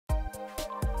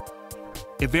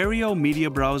Avereo Media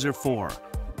Browser 4.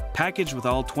 Packaged with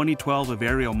all 2012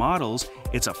 Avereo models,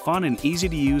 it's a fun and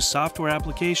easy-to-use software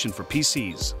application for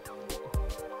PCs.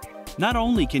 Not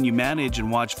only can you manage and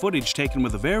watch footage taken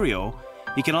with Avereo,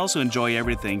 you can also enjoy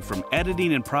everything from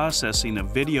editing and processing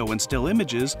of video and still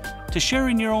images to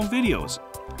sharing your own videos,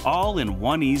 all in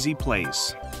one easy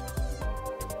place.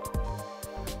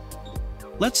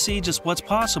 Let's see just what's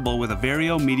possible with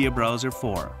Avereo Media Browser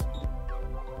 4.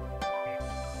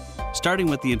 Starting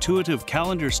with the intuitive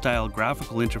calendar-style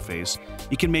graphical interface,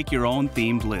 you can make your own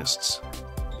themed lists.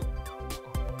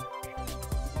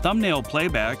 Thumbnail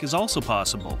playback is also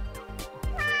possible.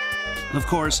 Of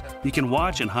course, you can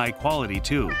watch in high quality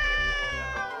too.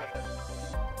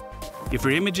 If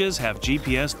your images have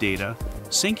GPS data,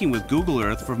 syncing with Google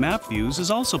Earth for map views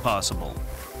is also possible.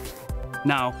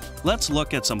 Now, let's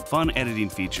look at some fun editing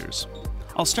features.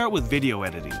 I'll start with video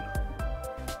editing.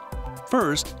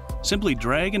 First, simply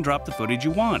drag and drop the footage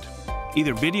you want.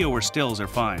 Either video or stills are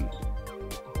fine.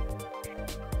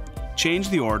 Change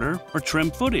the order or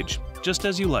trim footage, just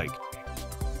as you like.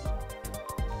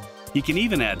 You can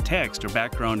even add text or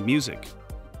background music.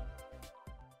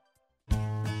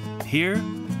 Here,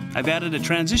 I've added a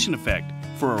transition effect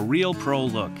for a real pro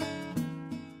look.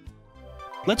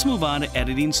 Let's move on to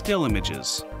editing still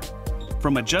images.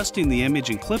 From adjusting the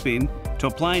image and clipping to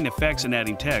applying effects and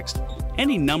adding text,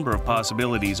 any number of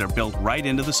possibilities are built right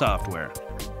into the software.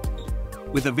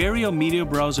 With Avereo Media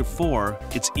Browser 4,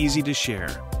 it's easy to share.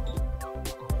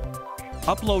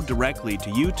 Upload directly to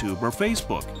YouTube or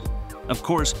Facebook. Of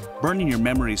course, burning your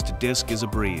memories to disk is a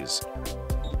breeze.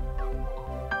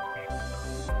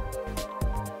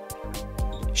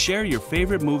 Share your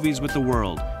favorite movies with the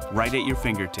world, right at your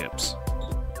fingertips.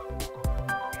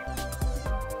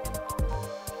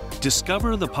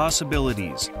 Discover the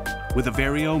possibilities with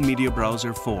Avereo Media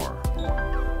Browser 4.